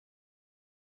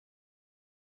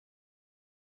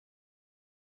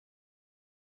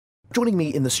Joining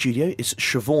me in the studio is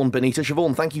Siobhan Benita.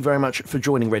 Siobhan, thank you very much for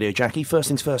joining Radio Jackie. First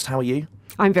things first, how are you?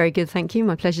 I'm very good, thank you.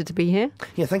 My pleasure to be here.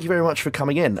 Yeah, thank you very much for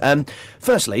coming in.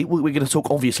 Firstly, we're going to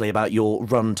talk obviously about your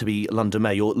run to be London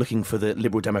Mayor. You're looking for the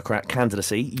Liberal Democrat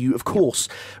candidacy. You, of course,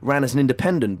 ran as an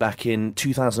independent back in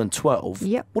 2012.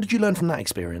 Yep. What did you learn from that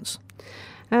experience?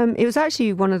 It was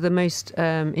actually one of the most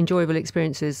enjoyable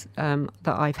experiences that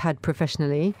I've had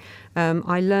professionally.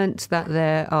 I learnt that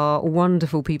there are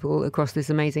wonderful people across this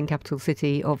amazing capital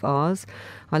city of ours.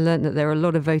 I learnt that there are a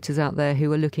lot of voters out there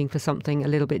who are looking for something a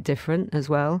little bit different as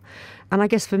well. And I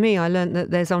guess for me, I learnt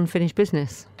that there's unfinished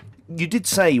business. You did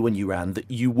say when you ran that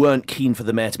you weren't keen for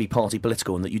the mayor to be party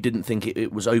political and that you didn't think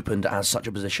it was opened as such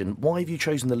a position. Why have you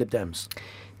chosen the Lib Dems?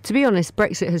 To be honest,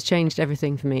 Brexit has changed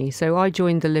everything for me. So I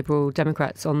joined the Liberal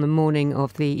Democrats on the morning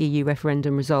of the EU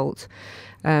referendum result.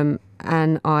 And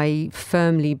I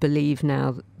firmly believe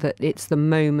now that it's the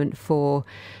moment for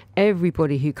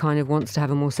everybody who kind of wants to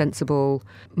have a more sensible,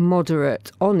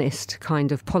 moderate, honest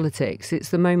kind of politics. It's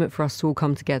the moment for us to all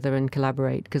come together and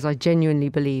collaborate, because I genuinely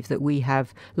believe that we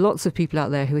have lots of people out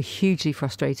there who are hugely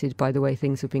frustrated by the way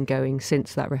things have been going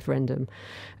since that referendum,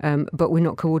 but we're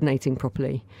not coordinating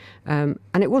properly. And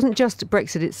it wasn't just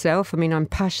Brexit itself. I mean, I'm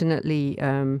passionately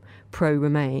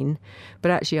pro-Remain, but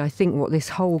actually I think what this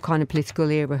whole kind of political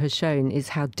era has shown is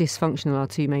how dysfunctional our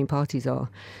two main parties are.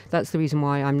 That's the reason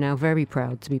why I'm now very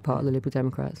proud to be part of the Liberal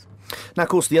Democrats. Now, of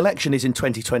course, the election is in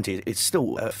 2020. It's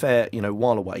still a fair,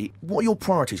 while away. What are your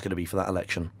priorities going to be for that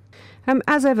election?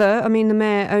 As ever, I mean, the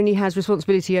mayor only has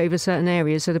responsibility over certain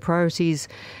areas, so the priorities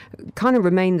kind of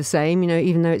remain the same,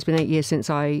 even though it's been 8 years since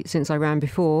I ran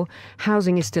before.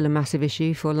 Housing is still a massive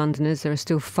issue for Londoners. There are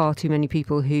still far too many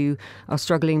people who are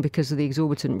struggling because of the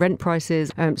exorbitant rent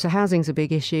prices. So housing's a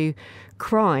big issue.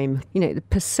 Crime, the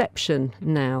perception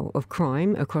now of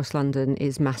crime across London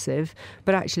is massive.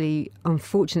 But actually,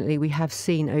 unfortunately, we have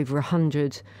seen over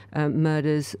 100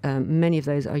 murders. Many of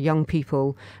those are young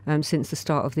people since the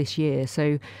start of this year.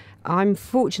 So I'm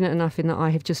fortunate enough in that I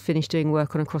have just finished doing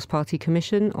work on a cross-party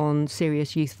commission on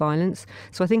serious youth violence.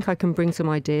 So I think I can bring some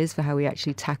ideas for how we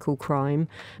actually tackle crime,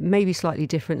 maybe slightly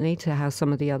differently to how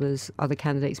some of the other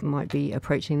candidates might be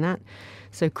approaching that.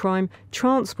 So crime,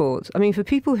 transport. I mean, for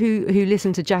people who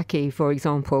listen to Jackie, for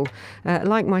example,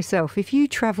 like myself, if you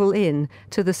travel in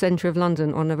to the centre of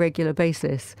London on a regular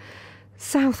basis,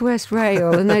 South West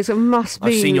Rail, and those must be...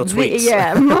 I've seen your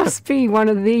tweets. Must be one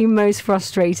of the most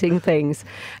frustrating things.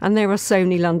 And there are so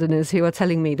many Londoners who are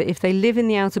telling me that if they live in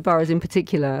the outer boroughs in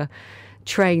particular,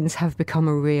 trains have become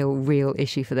a real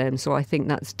issue for them. So I think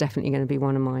that's definitely going to be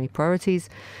one of my priorities.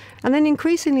 And then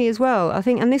increasingly as well, I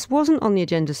think, and this wasn't on the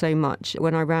agenda so much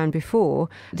when I ran before,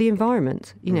 the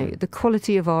environment, the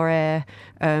quality of our air,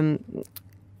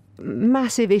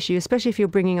 massive issue, especially if you're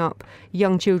bringing up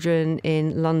young children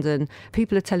in London.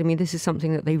 People are telling me this is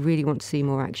something that they really want to see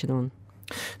more action on.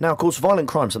 Now, of course, violent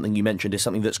crime, something you mentioned, is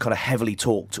something that's kind of heavily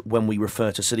talked when we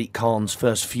refer to Sadiq Khan's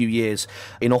first few years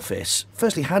in office.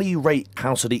 Firstly, how do you rate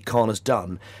how Sadiq Khan has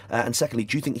done? And secondly,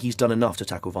 do you think he's done enough to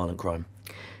tackle violent crime?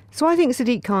 So I think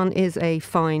Sadiq Khan is a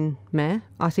fine mayor.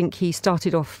 I think he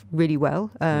started off really well.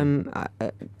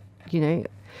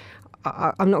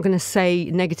 I'm not going to say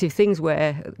negative things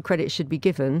where credit should be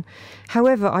given.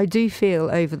 However, I do feel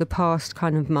over the past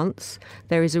kind of months,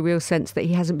 there is a real sense that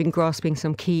he hasn't been grasping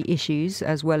some key issues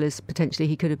as well as potentially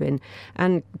he could have been.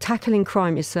 And tackling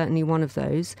crime is certainly one of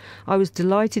those. I was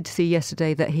delighted to see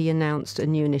yesterday that he announced a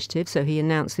new initiative. So he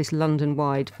announced this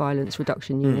London-wide violence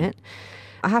reduction unit.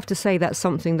 I have to say that's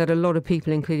something that a lot of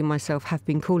people, including myself, have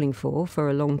been calling for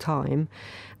a long time.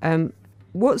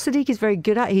 What Sadiq is very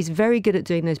good at, he's very good at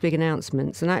doing those big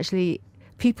announcements. And actually,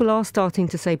 people are starting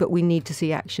to say, but we need to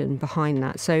see action behind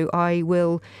that. So I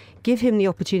will give him the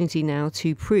opportunity now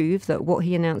to prove that what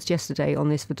he announced yesterday on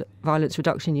this violence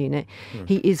reduction unit,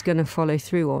 he is going to follow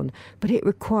through on. But it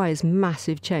requires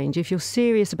massive change. If you're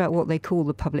serious about what they call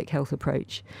the public health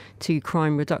approach to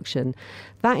crime reduction,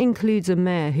 that includes a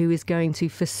mayor who is going to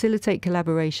facilitate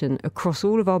collaboration across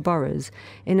all of our boroughs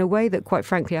in a way that, quite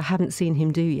frankly, I haven't seen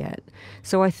him do yet.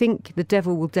 So I think the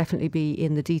devil will definitely be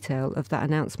in the detail of that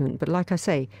announcement. But like I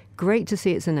say, great to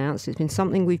see it's announced. It's been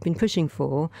something we've been pushing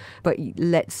for, but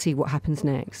let's see what happens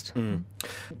next.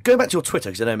 Going back to your Twitter,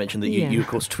 because I know I mentioned that you of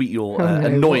course, tweet your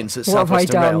annoyance at South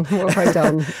Western Rail. What have I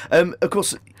done? Of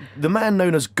course, the man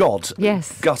known as God,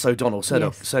 yes. Gus O'Donnell, Sir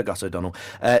Yes. Gus O'Donnell,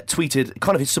 tweeted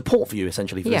kind of his support for you,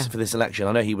 essentially, for this election.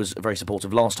 I know he was very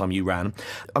supportive last time you ran.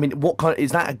 I mean,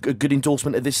 is that a good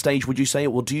endorsement at this stage, would you say?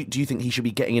 Or do you think he should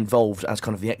be getting involved as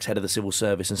kind of the ex-head of the civil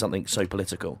service in something so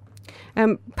political?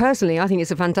 Personally, I think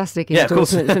it's a fantastic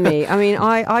endorsement for me. I mean,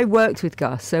 I worked with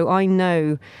Gus, so I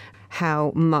know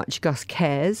how much Gus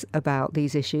cares about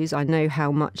these issues. I know how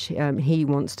much he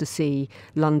wants to see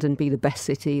London be the best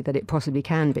city that it possibly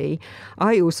can be.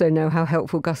 I also know how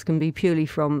helpful Gus can be purely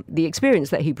from the experience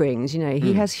that he brings.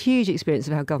 He has huge experience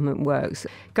of how government works.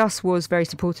 Gus was very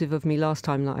supportive of me last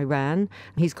time that I ran.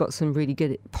 He's got some really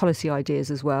good policy ideas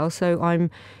as well. So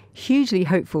I'm hugely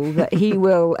hopeful that he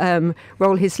will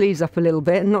roll his sleeves up a little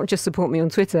bit and not just support me on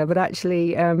Twitter, but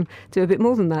actually do a bit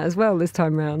more than that as well this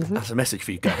time round. That's a message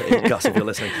for you, Gus, if you're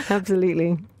listening.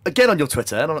 Absolutely. Again, on your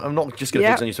Twitter, and I'm not just going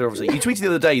to focus on your Twitter, obviously. You tweeted the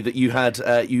other day that you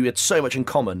had so much in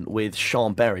common with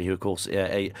Siobhan Benita, who, of course,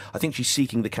 I think she's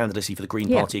seeking the candidacy for the Green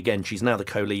Party again. She's now the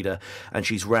co-leader, and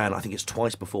she's ran, I think it's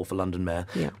twice before, for London Mayor.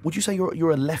 Yeah. Would you say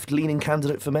you're a left-leaning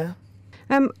candidate for Mayor?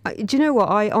 Do you know what?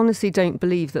 I honestly don't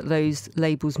believe that those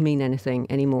labels mean anything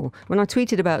anymore. When I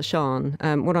tweeted about Sian,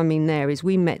 what I mean there is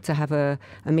we met to have a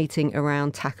meeting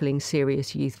around tackling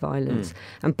serious youth violence.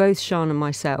 And both Sian and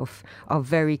myself are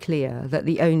very clear that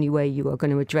the only way you are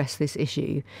going to address this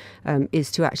issue is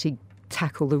to actually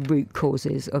tackle the root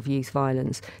causes of youth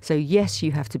violence. So yes,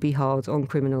 you have to be hard on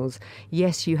criminals.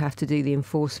 Yes, you have to do the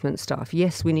enforcement stuff.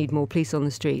 Yes, we need more police on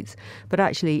the streets. But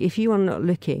actually, if you are not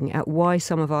looking at why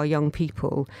some of our young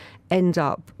people end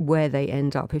up where they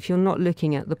end up, if you're not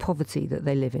looking at the poverty that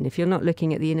they live in, if you're not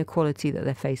looking at the inequality that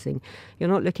they're facing, you're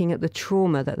not looking at the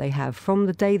trauma that they have from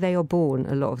the day they are born,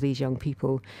 a lot of these young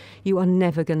people, you are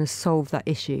never going to solve that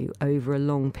issue over a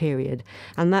long period.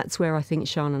 And that's where I think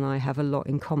Sian and I have a lot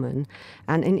in common.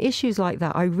 And in issues like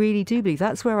that, I really do believe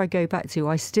that's where I go back to.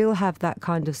 I still have that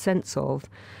kind of sense of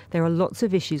there are lots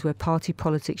of issues where party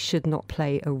politics should not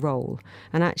play a role.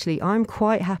 And actually, I'm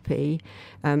quite happy,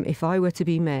 if I were to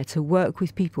be mayor, to work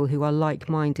with people who are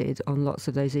like-minded on lots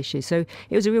of those issues. So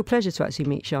it was a real pleasure to actually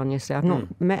meet Sian yesterday. I've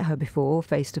not met her before,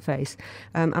 face-to-face.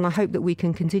 And I hope that we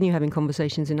can continue having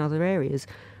conversations in other areas.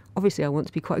 Obviously, I want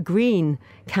to be quite a green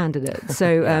candidate.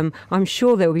 So I'm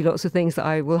sure there will be lots of things that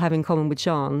I will have in common with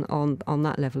Sian on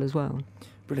that level as well.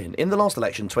 Brilliant. In the last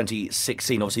election,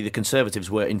 2016, obviously the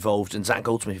Conservatives were involved, and Zach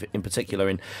Goldsmith in particular,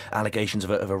 in allegations of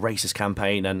a racist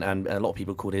campaign, and a lot of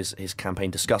people called his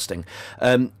campaign disgusting.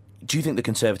 Do you think the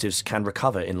Conservatives can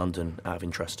recover in London out of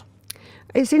interest?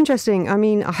 It's interesting. I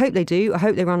mean, I hope they do. I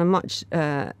hope they run a much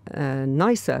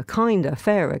nicer, kinder,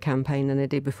 fairer campaign than they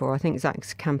did before. I think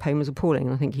Zach's campaign was appalling,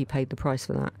 and I think he paid the price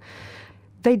for that.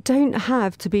 They don't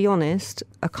have, to be honest,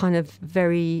 a kind of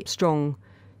very strong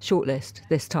shortlist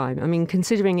this time. I mean,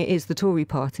 considering it is the Tory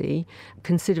party,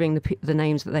 considering the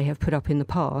names that they have put up in the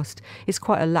past, it's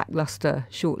quite a lacklustre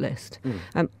shortlist.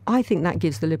 I think that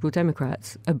gives the Liberal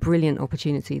Democrats a brilliant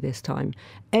opportunity this time.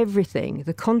 Everything,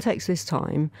 the context this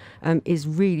time, is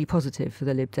really positive for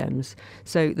the Lib Dems.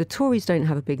 So the Tories don't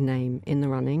have a big name in the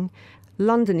running.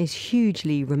 London is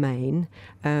hugely Remain.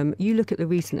 You look at the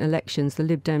recent elections, the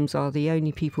Lib Dems are the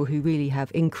only people who really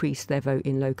have increased their vote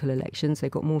in local elections. They've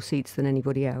got more seats than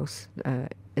anybody else,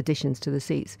 additions to the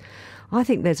seats. I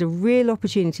think there's a real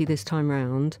opportunity this time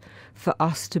round for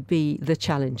us to be the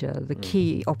challenger, the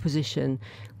key opposition.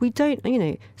 We don't,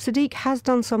 Sadiq has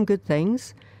done some good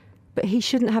things, but he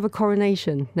shouldn't have a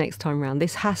coronation next time round.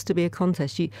 This has to be a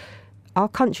contest. Our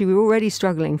country, we're already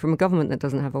struggling from a government that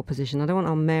doesn't have opposition. I don't want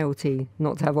our mayoralty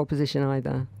not to have opposition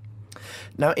either.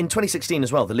 Now, in 2016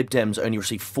 as well, the Lib Dems only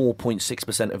received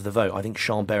 4.6% of the vote. I think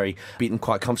Sian Berry, beaten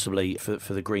quite comfortably for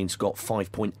the Greens, got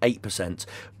 5.8%.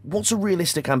 What's a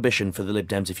realistic ambition for the Lib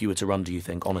Dems if you were to run, do you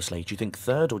think, honestly? Do you think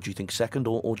third, or do you think second,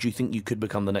 or do you think you could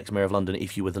become the next Mayor of London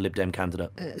if you were the Lib Dem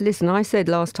candidate? Listen, I said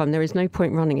last time there is no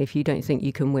point running if you don't think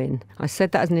you can win. I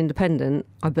said that as an independent.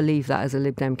 I believe that as a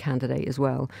Lib Dem candidate as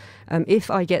well.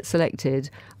 If I get selected,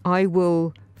 I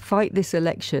will fight this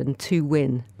election to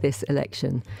win this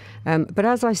election. But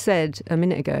as I said a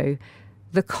minute ago,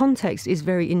 the context is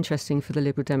very interesting for the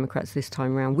Liberal Democrats this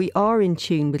time around. We are in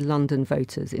tune with London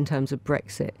voters in terms of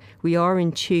Brexit. We are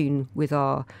in tune with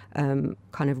our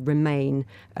kind of Remain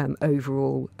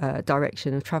overall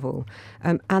direction of travel.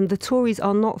 And the Tories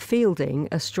are not fielding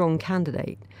a strong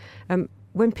candidate.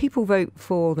 When people vote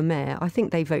for the mayor, I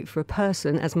think they vote for a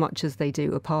person as much as they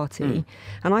do a party.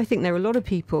 And I think there are a lot of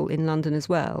people in London as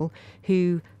well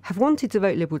who have wanted to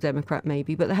vote Liberal Democrat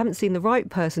maybe, but they haven't seen the right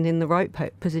person in the right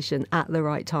position at the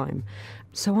right time.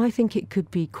 So I think it could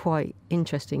be quite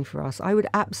interesting for us. I would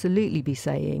absolutely be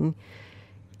saying,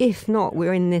 if not,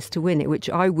 we're in this to win it, which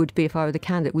I would be if I were the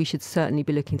candidate. We should certainly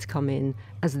be looking to come in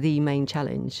as the main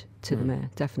challenge to the mayor,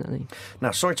 definitely.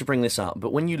 Now, sorry to bring this up,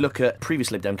 but when you look at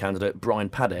previous Lib Dem candidate Brian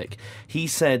Paddock, he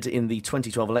said in the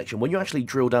 2012 election, when you actually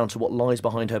drill down to what lies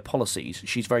behind her policies,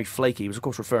 she's very flaky. He was, of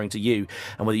course, referring to you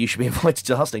and whether you should be invited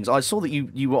to hustings. I saw that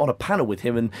you were on a panel with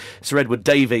him and Sir Edward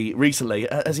Davey recently.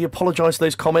 Has he apologised for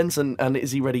those comments, and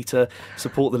is he ready to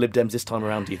support the Lib Dems this time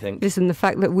around, do you think? Listen, the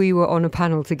fact that we were on a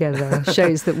panel together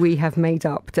shows that we have made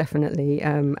up, definitely,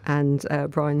 and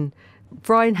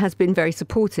Brian has been very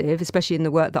supportive, especially in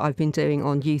the work that I've been doing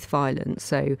on youth violence.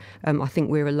 So I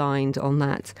think we're aligned on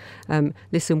that.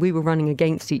 Listen, we were running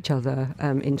against each other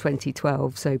in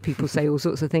 2012. So people say all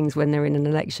sorts of things when they're in an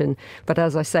election. But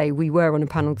as I say, we were on a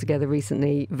panel together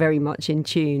recently, very much in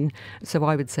tune. So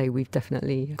I would say we've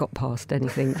definitely got past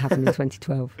anything that happened in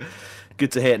 2012.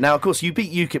 Good to hear. Now, of course, you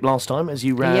beat UKIP last time as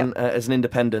you ran as an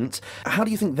independent. How do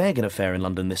you think they're going to fare in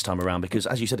London this time around? Because,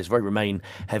 as you said, it's a very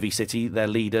Remain-heavy city. Their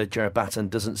leader, Gerard Batten,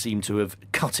 doesn't seem to have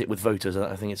cut it with voters,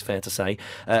 I think it's fair to say.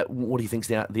 What do you think's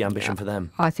the ambition for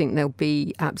them? I think they'll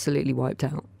be absolutely wiped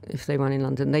out if they run in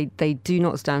London. They do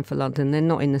not stand for London. They're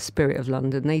not in the spirit of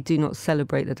London. They do not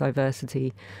celebrate the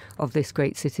diversity of this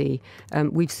great city.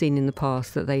 We've seen in the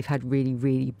past that they've had really,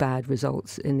 really bad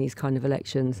results in these kind of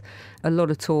elections. A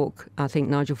lot of talk. I think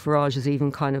Nigel Farage has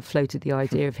even kind of floated the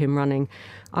idea of him running.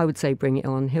 I would say bring it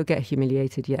on. He'll get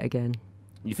humiliated yet again.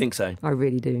 You think so? I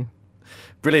really do.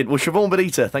 Brilliant. Well, Siobhan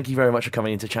Benita, thank you very much for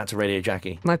coming in to chat to Radio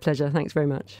Jackie. My pleasure. Thanks very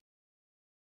much.